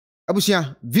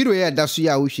Abusia video ya da so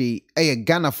ya wo hwe eye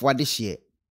Ghana fo ade hye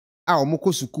a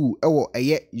omoko school ewo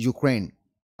eye Ukraine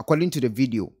according to the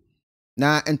video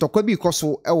na entokwa bi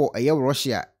koso ewo eye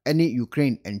Russia ene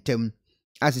Ukraine entem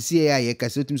asisi ya ye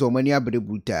kase otum so mani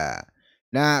abrebuta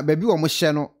na baby wo mo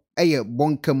hye no eye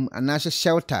bonkam anahye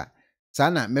shelter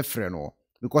sana mefre no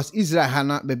because Israel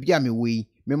hana baby amewe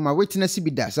mema witness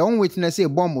bi da sa won witness e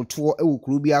bomb to ewo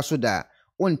kuru bi aso da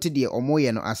wonte de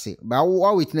omoye no ase ba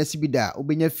wo witness bi da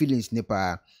obenya feelings ne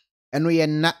pa eno ye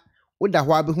na woda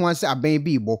ho abehu ase aban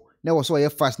bi bo na wo so ye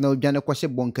fast na odwane kwhye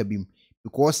bonka bim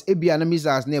because ebia na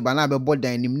misas ne ba na abebo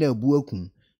dan nim na abu akun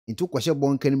nti kwhye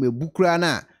bonka ne mebu kura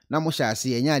na mo hye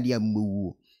ase enya ade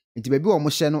amwu nti bebi wo mo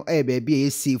hye no bebi e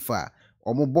safe a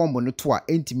omo bomb no to a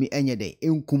entimi enye de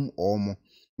enkum omo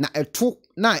na eto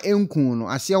na enkun no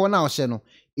ase wo na wo hye no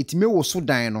etime wo so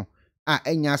dan no a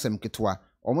enya asem ketwa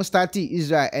omo starti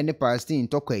Israel and Palestine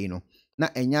tokwa yi no na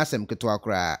enya asem ketwa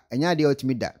kra enya de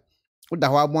otimi da woda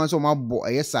ho abon so mabo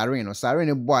eye sare no sare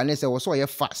ne bo ane se wo so ye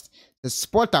fast the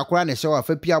sport akra na shewa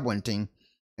fa pia bonten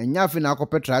enya afi na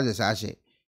akopɛ trousers ahye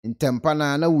ntempa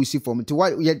na wusi form ti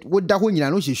woda ho nyina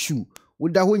no hye shoe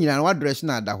woda ho nyina no address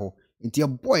na da ho nti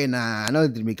boy na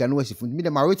odrimika no wasi fun mi de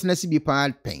ma witness bi pa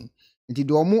pen nti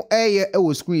de omo eye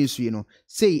ewo screen su yi no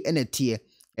sei ene tie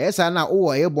esa na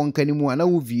wo ye bonka ni mu na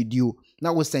wo video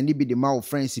na wo send bi de ma wo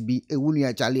friends bi ewunu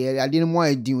ya chale ade no mo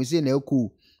adin se na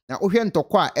eku na ohwe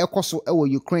ntokwa ekoso ewo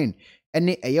Ukraine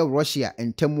ene eye Russia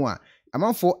entemu a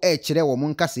amanfo kire wo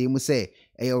nkasa mu se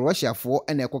eye Russia fo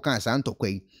ene ekoka asa ntokwa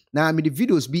yi na me the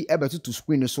videos bi ebeto to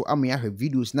screen so amya hwe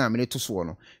videos na me to so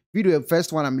no video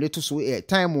first one am to so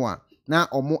time wa na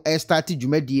omo start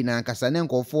dwumadi na nkasa ne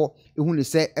nkofo ehunu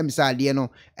se emsa ade no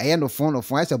eye no fon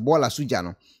ase bola suja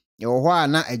no ho a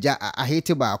na eja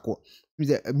ahete baako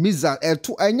miza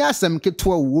eto anya asem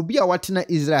keto awu obi a watena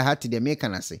Israel hat de meka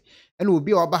na se ena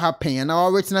obi a oba ha pen na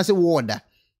wawetena se woda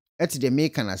eti de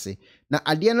meka na se na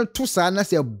ade no to sa na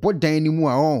se bodan ni mu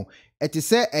a eti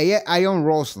se eye iron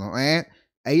rods no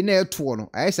ayi na eto no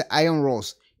ayi se iron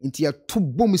rods nti ya to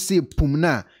bom se pum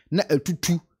na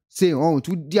etutu se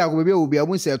tu di agobe obi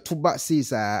abun se to ba se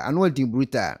sa ano adin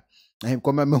brutal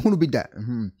koma mahunu bi da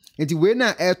nti we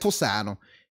na eto sa no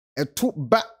eto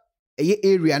ba eye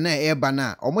area na eba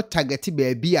na omo target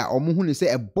baabi a omo hunu se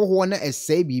eboho na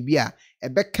ese bibi a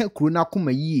ebeka kuro na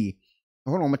koma yie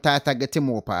hono omo target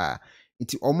mo pa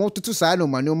nti omo tutu sa no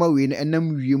mane oma we na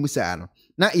enam wiem sa no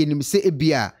na enim se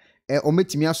ebia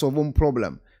ometimi asolve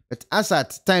problem but as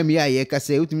at time ya ye ka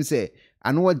se utimi se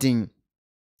ano odin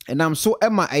enam so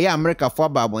ema eye America fo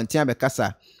ababontia be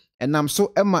kasa enam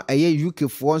so ema eye UK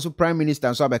fo so prime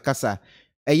minister so abekasa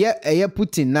eye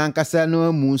Putin na nkasa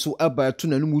no mu so abatu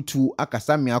na no mutu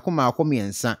akasa me akoma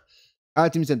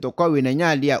atim se ntokwa we na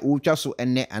nyaade a utwa so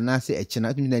enne anase ekina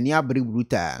atim na ni abre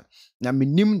bruta na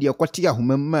menim de kwete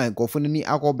ahomamma nkofo ni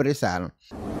akobere sa no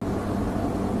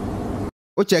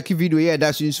o check video ye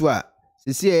da sunsu a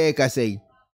sisi eye kasai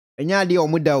nyaade o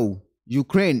muda o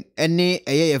Ukraine enne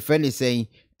eye ye fani sei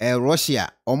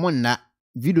Russia omunna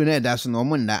video na da so no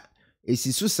omunna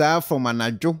esisu sa from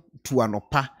anajo to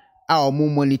anopa a omu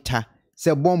monitor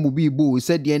se bomb bi bu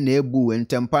se de na ebu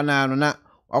entempa na no na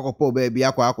akopo ba bi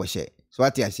akwahye so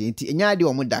ati ase nti enya de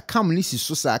omuda cam ni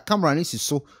siso sa camera ni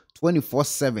siso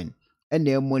 24/7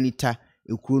 ene monitor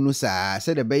ekuru no sa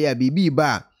se de be ya bibi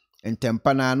ba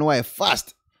entempa na no e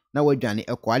fast na wadwane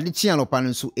ekwade chi anopa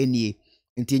no so enie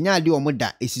nti enya de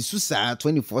omuda esiso sa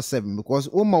 24/7 because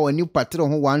o ma wani patro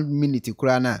ho 1 minute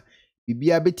kura na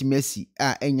bibia betimasi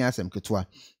a enya asem ketwa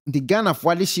nti Ghana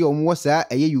fo ade hye omo sa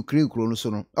eye Ukraine kuro no so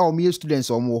no a omo ye students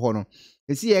omo ho no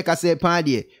esi ye kase pa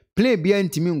de play bia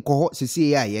ntimi nkọ ho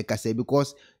sesi ye kase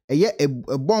because eye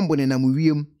bomb ne na mu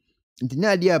wiem nti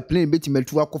na de a plane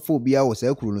betimatu akofo bia wo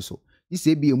sa kuro no so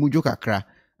ise bia mudwo kakra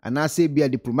ana se bia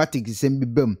diplomatic sem bi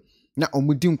bam na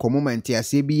omo di nkomo manti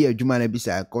ase bi ye adwuma na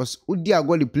bisa because odi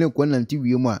agoli plane ko na nti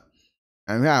wiem a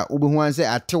anhwe a obehu an se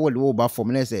atewo de wo ba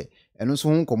form na se eno so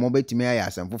ho nkomo betimi aya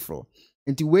asem foforo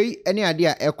nti wei ene ade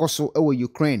a ekoso ewo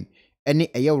Ukraine ene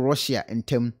eye Russia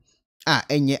entem a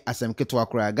enye asem ketwa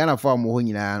kora Ghana fa mo ho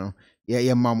nyina no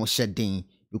ye mamo hyeden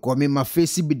because me ma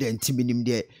face bi da ntimi nim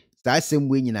de sa asem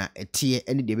we nyina ete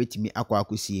ene de betimi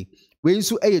akwakosie wei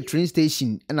nso eye train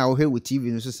station na wo hwe wo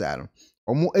TV no so sa no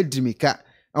omo adrimika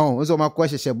nso makwa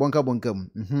hyehye bonka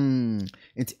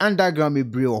nti underground me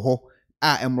bre ho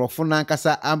a emrofo na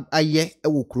nkasa aye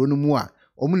ewo kuro no mu a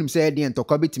omunim se de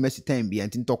ntokwa betimasi time bia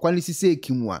nti ntokwa ni sise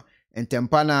ekimu a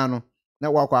entempa na no na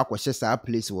wakwa akwhye sa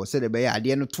place wo se de be ya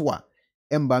ade no to a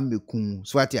emba mekun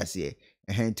so ati ase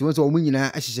nti won so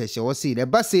omunyina ahyehye wo se de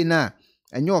base na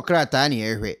enye okrata na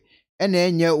ehwe ena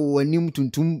enye onim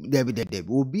tuntum debedebe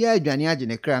obi adwane agye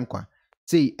ne kra nkwa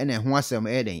sei ena ho asem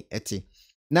eden ete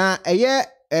na eye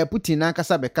Putin na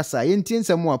nkasa bekasa yentie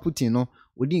nsem a Putin no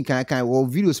odi nkan wo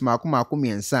videos mako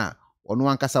miensa ono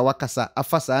ankasa wakasa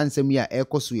afasa ansem ya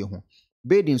ekoso ho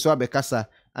Biden so abekasa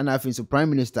ana afin so prime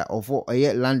minister of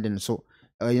London so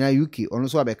in UK ono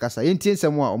so abekasa yentie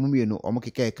nsem a omumienu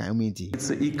omukeka kan ominti.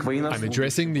 I'm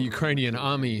addressing the Ukrainian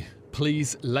army.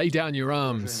 Please lay down your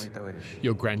arms.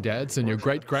 Your granddads and your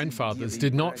great-grandfathers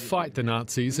did not fight the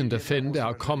Nazis and defend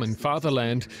our common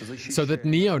fatherland so that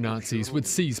neo-Nazis would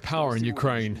seize power in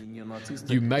Ukraine.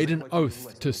 You made an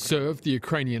oath to serve the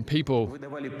Ukrainian people.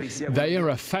 They are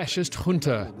a fascist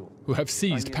junta who have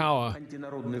seized power.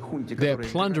 They're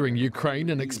plundering Ukraine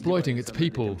and exploiting its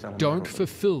people. Don't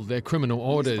fulfill their criminal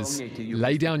orders.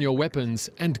 Lay down your weapons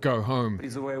and go home.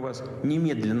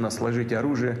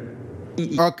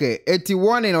 Okay,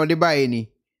 81 in Odiba any.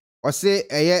 Or say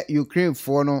Ukraine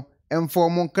for no and for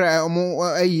mon cry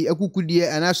a cuckoo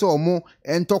and I saw more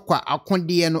and tokwa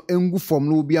akondiano engu from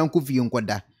Lubianco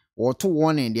Viunquada or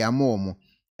 2-1 in the amomo.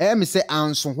 Say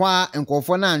answer why and call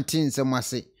for 19 some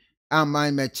say. I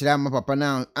mind my chilama papa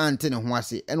now Anton and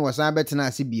Wasi and was I better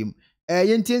not see beam.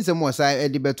 Ентин some was I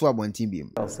at the betua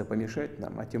beam. Помешать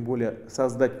нам, а тем более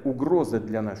создать угрозы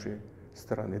для нашей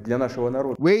страны, для нашего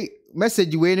народа. We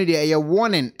message we need a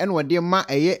warning and what dear ma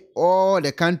all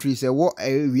the countries what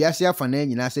we are here for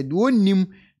name I said one nim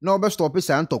no best stop is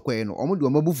and talk no omudu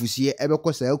mabufusie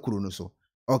ebeko sa ekuru so.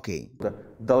 Okay.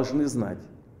 Должны знать,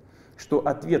 что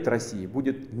ответ России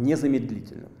будет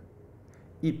незамедлительным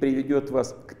и приведет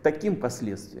вас к таким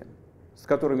последствиям, с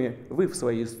которыми вы в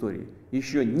своей истории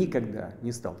еще никогда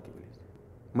не сталкивались.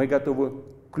 Мы готовы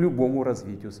к любому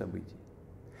развитию событий.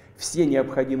 Все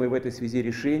необходимые в этой связи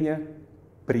решения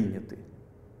приняты.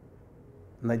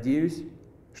 Надеюсь,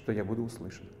 что я буду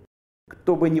услышан.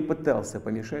 Кто бы ни пытался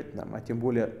помешать нам, а тем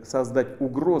более создать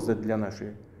угрозы для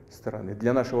нашей страны,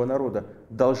 для нашего народа,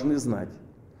 должны знать,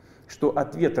 что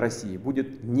ответ России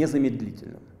будет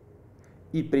незамедлительным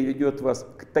и приведет вас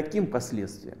к таким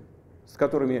последствиям, с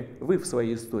которыми вы в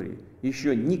своей истории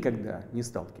еще никогда не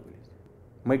сталкивались.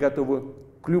 Мы готовы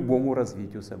к любому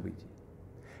развитию событий.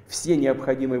 Все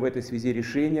необходимые в этой связи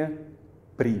решения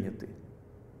приняты.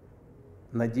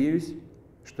 Надеюсь,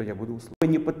 что я буду услышан.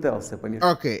 Не пытался помешать.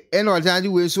 Okay, eno ajanji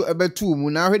we so ebetu mu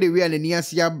na hwede we anani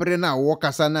ase abre na wo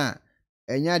kasa na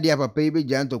enya dia papa ibe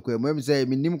janto kwa mu say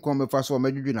minim kon me fa so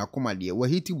madwudwu na koma de wa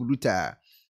hiti buluta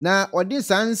na ode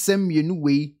sansem yenu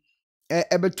we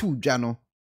ebetu dwa no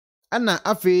ana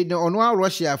afi de ono a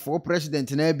Russia for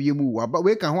president na abie mu wa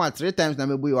we kan ho 3 times na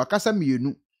meboy wa kasa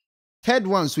mienu third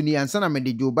one so ni ansa na me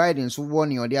Joe Biden so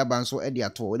woni ode aban so e de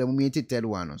ato de mu yeti third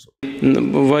one so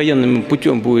военным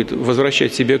путем будет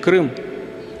возвращать себе Крым,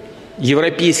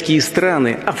 европейские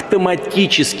страны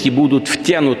автоматически будут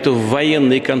втянуты в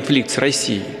военный конфликт с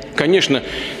Россией. Конечно,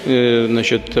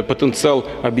 значит, потенциал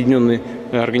объединенной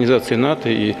организации НАТО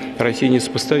и России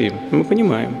несопоставим. Мы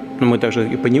понимаем. Но мы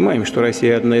также и понимаем, что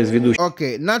Россия одна из ведущих.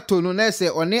 Okay, NATO no na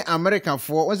say one America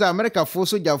for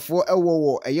soldier for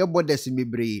ewo eye borders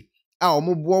mebre a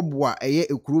omo boaboa eye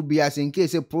ekuru bia se in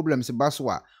case problems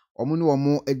baswa omo ne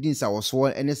omo edinsa woso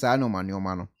ene saa no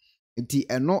maneoma no nti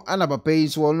eno ana papa yi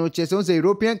so no chese say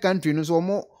European country no so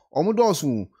omo do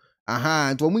so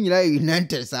aha nti omo nyina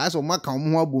United saa so maka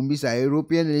omo ho abombi saa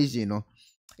European nation no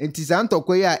nti saa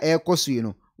ntokwa ya ekoso yi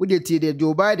no wo de tie de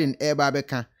Joe Biden ba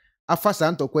beka afa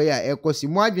saa ntokwa ya ekosi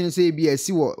mo adwene say bi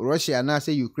asi wo Russia na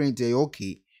say Ukraine te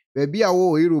okay ba a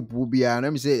wo Europe bia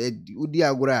na me say udi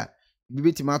agora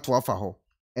bibitima to afa ho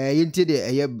yenti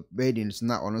de Biden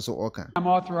na ono so oka. I'm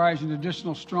authorizing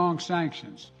additional strong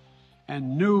sanctions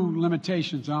and new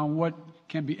limitations on what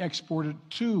can be exported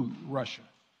to Russia.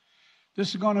 This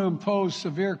is going to impose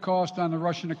severe cost on the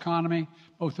Russian economy,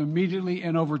 both immediately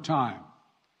and over time.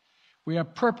 We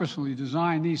have purposely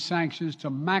designed these sanctions to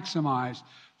maximize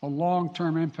the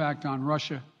long-term impact on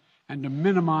Russia and to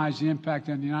minimize the impact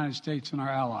on the United States and our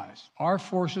allies. Our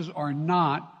forces are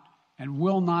not and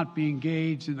will not be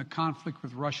engaged in the conflict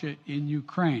with Russia in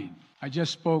Ukraine. I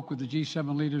just spoke with the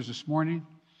G7 leaders this morning,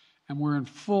 and we're in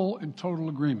full and total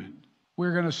agreement.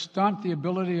 We're going to stunt the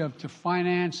ability to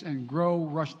finance and grow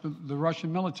the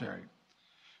Russian military.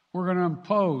 We're going to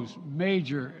impose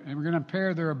major, and we're going to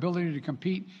impair their ability to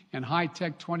compete in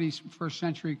high-tech 21st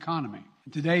century economy.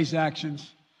 In today's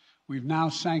actions, we've now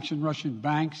sanctioned Russian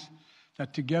banks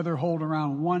that together hold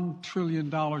around $1 trillion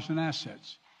in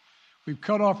assets. We've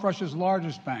cut off Russia's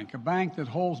largest bank, a bank that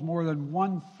holds more than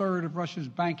 1/3 of Russia's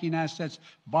banking assets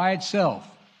by itself,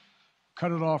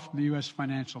 cut it off from the U.S.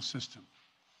 financial system.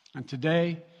 And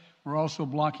today, we're also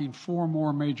blocking 4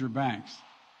 more major banks.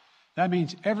 That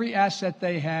means every asset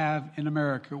they have in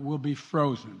America will be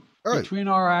frozen. Right. Between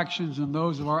our actions and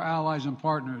those of our allies and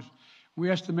partners,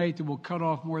 we estimate that we'll cut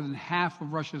off more than half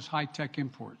of Russia's high-tech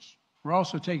imports. We're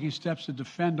also taking steps to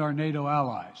defend our NATO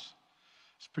allies,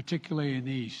 particularly in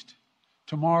the East.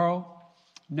 Tomorrow,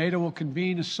 NATO will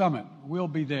convene a summit. We'll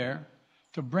be there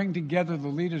to bring together the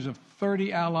leaders of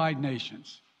 30 allied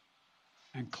nations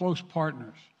and close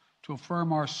partners to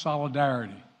affirm our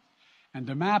solidarity and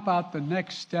to map out the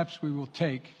next steps we will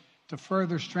take to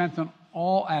further strengthen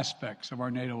all aspects of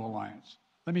our NATO alliance.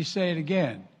 Let me say it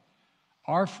again.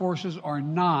 Our forces are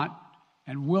not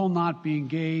and will not be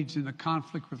engaged in the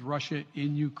conflict with Russia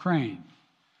in Ukraine.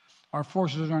 Our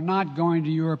forces are not going to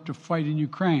Europe to fight in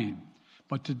Ukraine,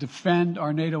 but to defend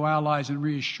our NATO allies and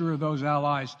reassure those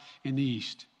allies in the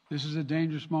East. This is a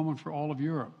dangerous moment for all of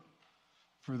Europe,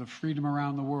 for the freedom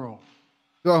around the world.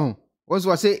 So, what's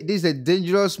what I say? This is a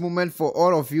dangerous moment for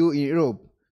all of you in Europe.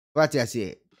 What I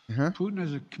say? Putin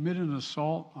has committed an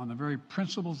assault on the very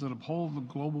principles that uphold the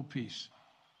global peace.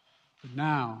 But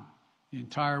now, the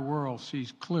entire world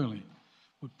sees clearly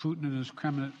what Putin and his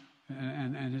Kremlin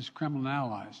and his Kremlin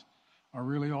allies are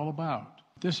really all about.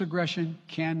 This aggression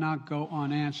cannot go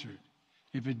unanswered.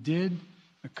 If it did,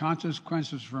 the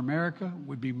consequences for America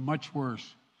would be much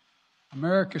worse.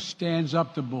 America stands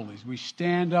up to bullies. We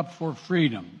stand up for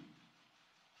freedom.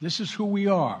 This is who we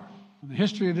are. When the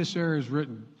history of this era is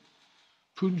written,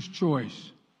 Putin's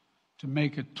choice to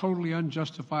make a totally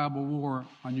unjustifiable war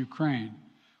on Ukraine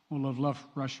will have left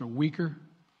Russia weaker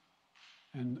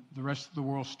and the rest of the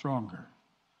world stronger.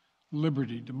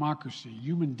 Liberty, democracy,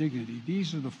 human dignity,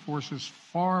 these are the forces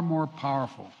far more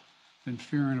powerful than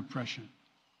fear and oppression.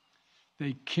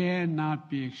 They cannot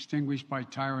be extinguished by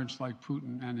tyrants like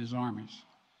Putin and his armies.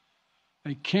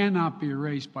 They cannot be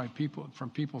erased by from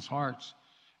people's hearts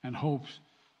and hopes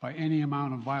by any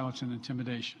amount of violence and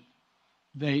intimidation.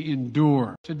 They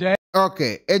endure. Today.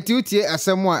 Okay, etutie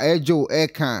asemwa ejo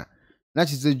eka. Na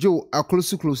chise Joe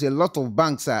close a lot of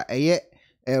banks are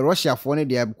Russia for ne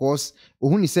because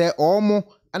ohuni say omo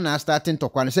ana starting to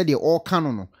kwan say they all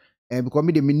canon because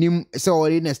me the minim say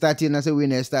already na starting na say we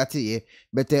na start here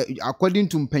but according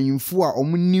to mpanyimfo a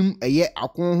omo nim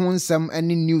Acquah ho nsem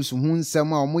any news ho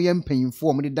nsem a omo ye mpanyimfo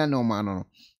omo de dan o ma no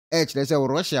kire say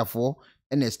Russia for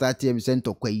na start here say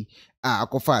ntokwa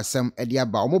akofa asem de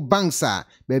aba omo banks a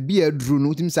ba bi aduru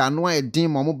no tim say ano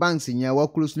din omo banks nya wa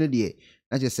close no de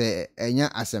na je say enya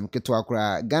asem keto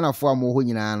akura Ghana fo amo ho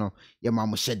nyina no ye ma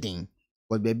mo shedin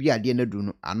but baby ade na duru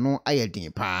no ano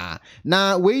ayedin pa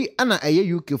na we ana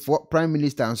UK for prime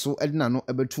minister nso edina no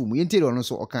ebetu mu yentiri ono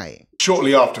so okai.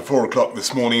 Shortly after 4 o'clock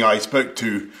this morning, I spoke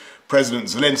to President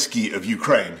Zelensky of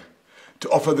Ukraine to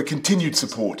offer the continued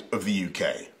support of the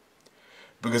UK,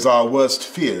 because our worst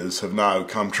fears have now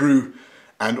come true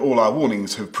and all our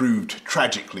warnings have proved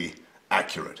tragically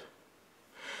accurate.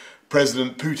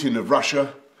 President Putin of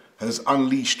Russia has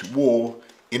unleashed war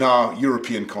in our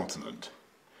European continent.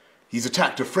 He's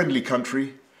attacked a friendly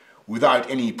country without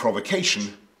any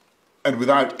provocation and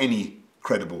without any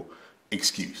credible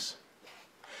excuse.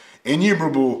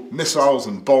 Innumerable missiles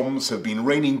and bombs have been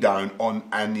raining down on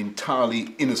an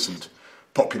entirely innocent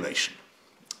population.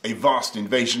 A vast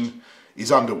invasion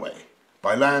is underway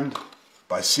by land,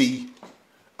 by sea,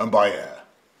 and by air.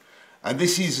 And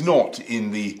this is not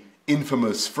in the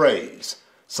infamous phrase,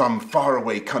 some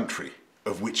faraway country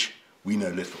of which we know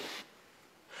little.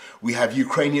 We have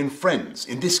Ukrainian friends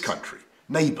in this country,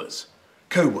 neighbours,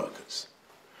 co-workers.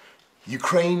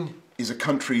 Ukraine is a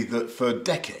country that for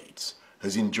decades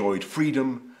has enjoyed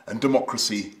freedom and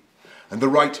democracy and the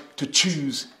right to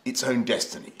choose its own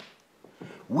destiny.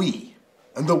 We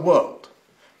and the world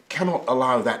cannot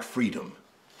allow that freedom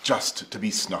just to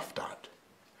be snuffed out.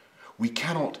 We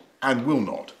cannot and will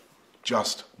not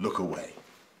just look away.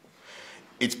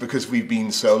 It's because we've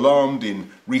been so alarmed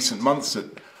in recent months at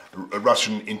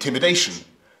Russian intimidation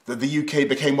that the UK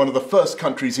became one of the first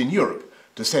countries in Europe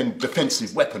to send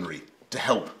defensive weaponry to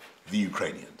help the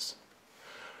Ukrainians.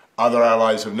 Other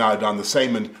allies have now done the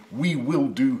same, and we will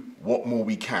do what more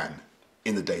we can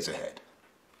in the days ahead.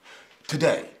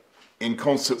 Today, in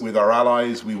concert with our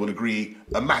allies, we will agree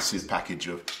a massive package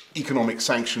of economic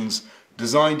sanctions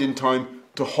designed in time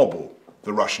to hobble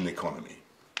the Russian economy.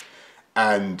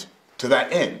 And to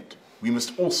that end, we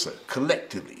must also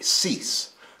collectively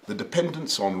cease the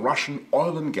dependence on Russian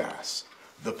oil and gas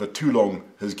that for too long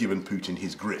has given Putin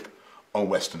his grip on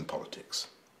Western politics.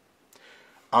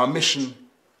 Our mission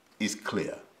is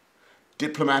clear.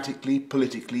 Diplomatically,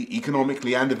 politically,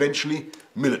 economically, and eventually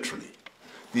militarily,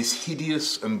 this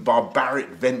hideous and barbaric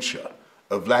venture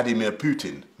of Vladimir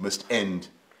Putin must end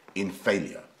in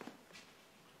failure.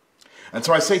 And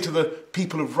so I say to the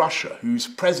people of Russia, whose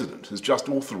president has just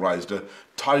authorized a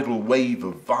tidal wave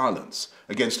of violence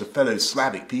against a fellow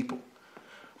Slavic people,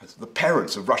 the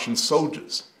parents of Russian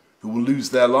soldiers who will lose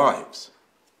their lives,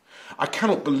 I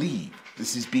cannot believe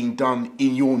this is being done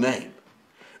in your name,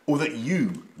 or that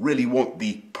you really want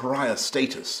the pariah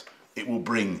status it will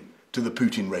bring to the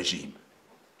Putin regime.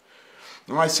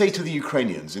 And I say to the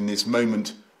Ukrainians in this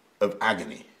moment of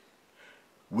agony,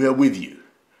 we're with you.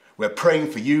 We're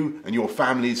praying for you and your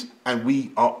families, and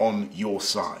we are on your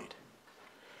side.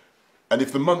 And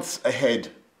if the months ahead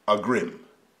are grim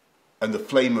and the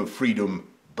flame of freedom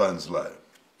burns low,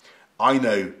 I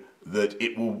know that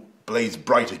it will blaze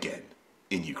bright again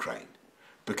in Ukraine,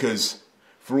 because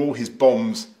for all his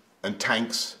bombs and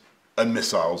tanks and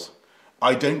missiles,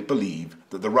 I don't believe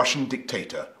that the Russian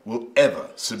dictator will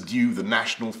ever subdue the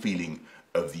national feeling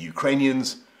of the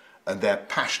Ukrainians and their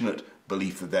passionate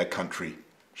belief that their country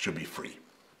should be free.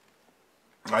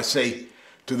 I say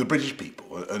to the British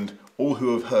people and all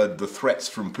who have heard the threats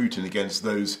from Putin against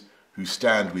those who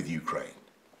stand with Ukraine,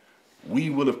 we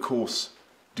will of course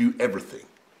do everything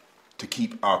to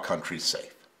keep our country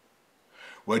safe.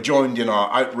 We're joined in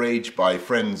our outrage by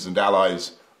friends and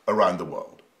allies around the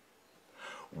world.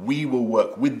 We will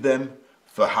work with them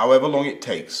for however long it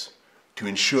takes to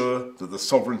ensure that the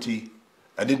sovereignty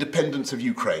and independence of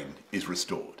Ukraine is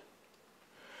restored.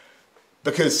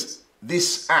 Because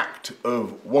this act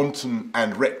of wanton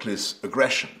and reckless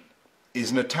aggression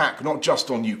is an attack not just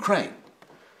on Ukraine,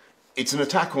 it's an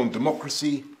attack on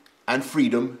democracy and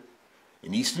freedom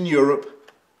in Eastern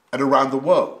Europe and around the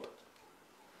world.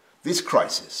 This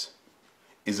crisis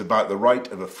is about the right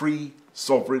of a free,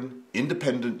 sovereign,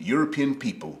 independent European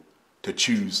people to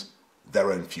choose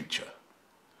their own future.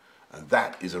 And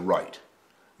that is a right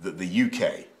that the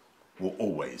UK will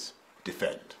always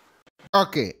defend.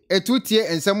 Okay, etutie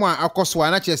ensemo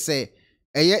akoswa na chese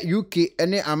UK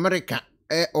ene America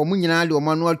omunyina le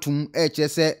omanu atum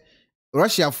chese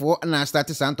Russia fo na start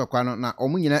santokwa no na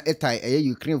omunyina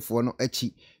etai Ukraine fo no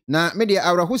achi na media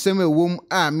awrahosem ewom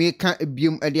a meka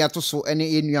ebiem ade atoso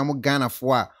ene enuam Ghana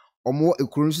fo a omo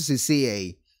ekuru so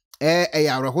sese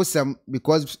awrahosem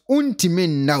because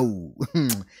untimin now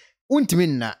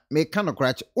untimin na meka no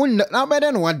krach na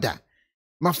bede no wada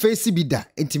ma face bida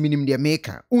intiminim de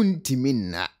meka untimin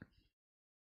na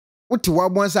uti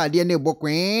wabonsa ade na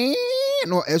ebokwen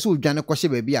no eso odwane kwhye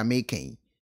ba bi a mekan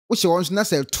wo hye won so na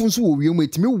se tunso wo wiem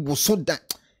etimi woso da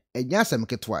enya asem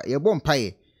ketwa ye bom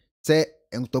paye se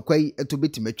entokwai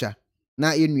etobetimatwa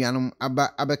na enuanom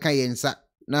abeka ye nsa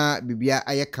na bibia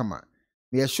aye kama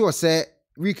me sure se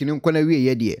week ni nkona wie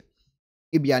ye de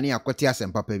ebia ne akote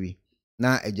asem papa bi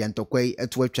na agentokwai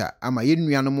etwatwa ama ye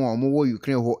nuanom a omo wo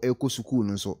Ukraine ho ekosukuu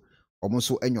no so omo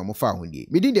so enyomo fa ahodie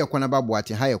medi de Ekwanaba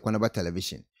boate ha Ekwanaba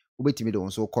television obetimi de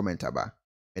won so comment aba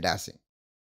medase